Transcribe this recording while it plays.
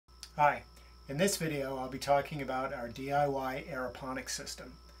Hi, in this video I'll be talking about our DIY aeroponics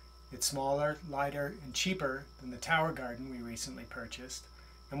system. It's smaller, lighter, and cheaper than the tower garden we recently purchased,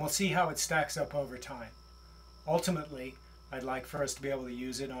 and we'll see how it stacks up over time. Ultimately, I'd like for us to be able to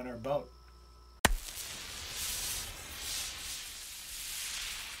use it on our boat.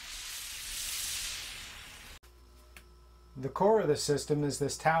 The core of the system is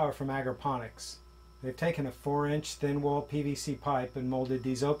this tower from Aeroponics. They've taken a 4-inch thin wall PVC pipe and molded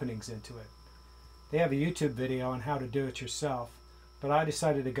these openings into it. They have a YouTube video on how to do it yourself, but I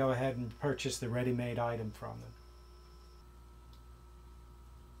decided to go ahead and purchase the ready-made item from them.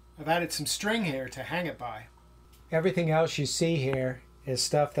 I've added some string here to hang it by. Everything else you see here is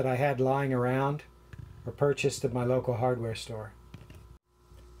stuff that I had lying around or purchased at my local hardware store.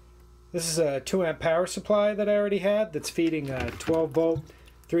 This is a 2-amp power supply that I already had that's feeding a 12-volt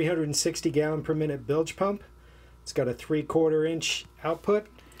 360 gallon per minute bilge pump. It's got a 3/4 inch output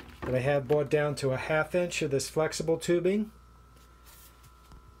that I have brought down to a 1/2 inch of this flexible tubing.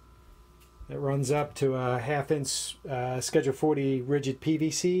 It runs up to a 1/2 inch Schedule 40 rigid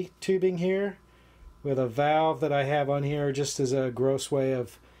PVC tubing here with a valve that I have on here just as a gross way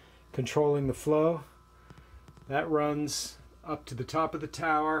of controlling the flow. That runs up to the top of the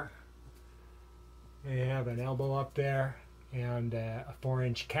tower. You have an elbow up there and a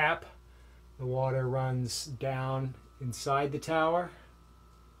 4-inch cap. The water runs down inside the tower.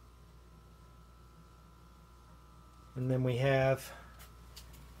 And then we have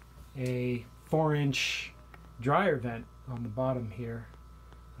a 4-inch dryer vent on the bottom here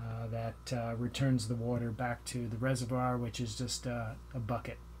that returns the water back to the reservoir, which is just a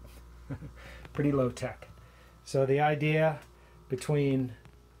bucket. Pretty low tech. So the idea between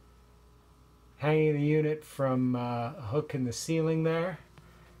hanging the unit from a hook in the ceiling there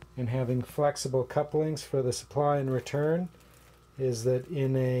and having flexible couplings for the supply and return is that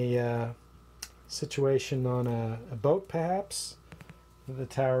in a situation on a boat perhaps, the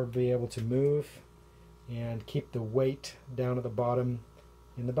tower will be able to move and keep the weight down at the bottom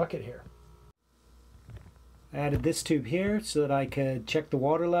in the bucket here. I added this tube here so that I could check the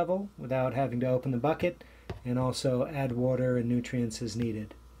water level without having to open the bucket and also add water and nutrients as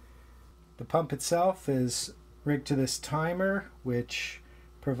needed. The pump itself is rigged to this timer, which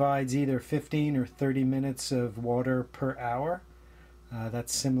provides either 15 or 30 minutes of water per hour.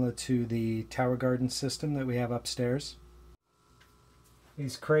 That's similar to the tower garden system that we have upstairs.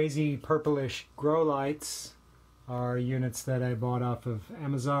 These crazy purplish grow lights are units that I bought off of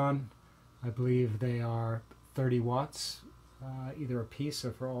Amazon. I believe they are 30 watts, either a piece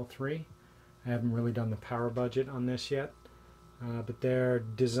or for all three. I haven't really done the power budget on this yet. But they're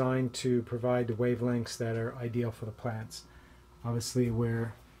designed to provide the wavelengths that are ideal for the plants. Obviously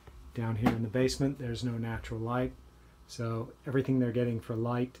we're down here in the basement, there's no natural light, so everything they're getting for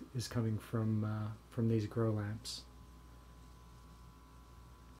light is coming from these grow lamps.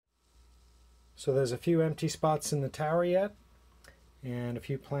 So there's a few empty spots in the tower yet, and a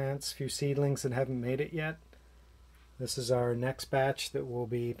few plants, a few seedlings that haven't made it yet. This is our next batch that we'll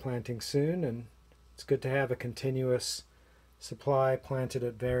be planting soon, and it's good to have a continuous supply planted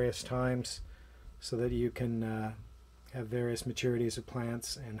at various times so that you can have various maturities of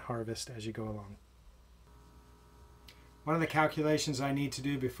plants and harvest as you go along. One of the calculations I need to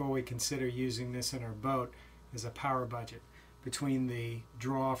do before we consider using this in our boat is a power budget. Between the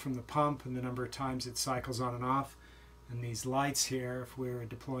draw from the pump and the number of times it cycles on and off, and these lights here, if we're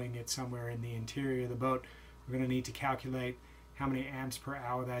deploying it somewhere in the interior of the boat, we're going to need to calculate how many amps per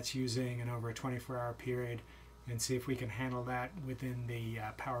hour that's using and over a 24-hour period, and see if we can handle that within the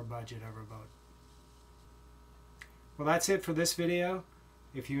power budget of our boat. Well, that's it for this video.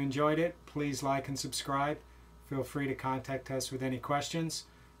 If you enjoyed it, please like and subscribe. Feel free to contact us with any questions.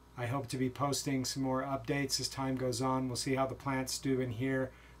 I hope to be posting some more updates as time goes on. We'll see how the plants do in here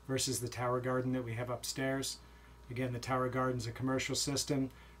versus the tower garden that we have upstairs. Again, the tower garden is a commercial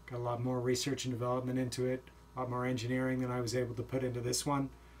system. Got a lot more research and development into it, a lot more engineering than I was able to put into this one.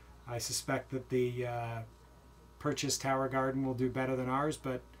 I suspect that the purchased tower garden will do better than ours,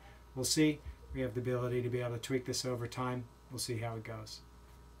 but we'll see. We have the ability to be able to tweak this over time. We'll see how it goes.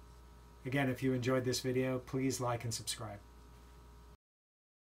 Again, if you enjoyed this video, please like and subscribe.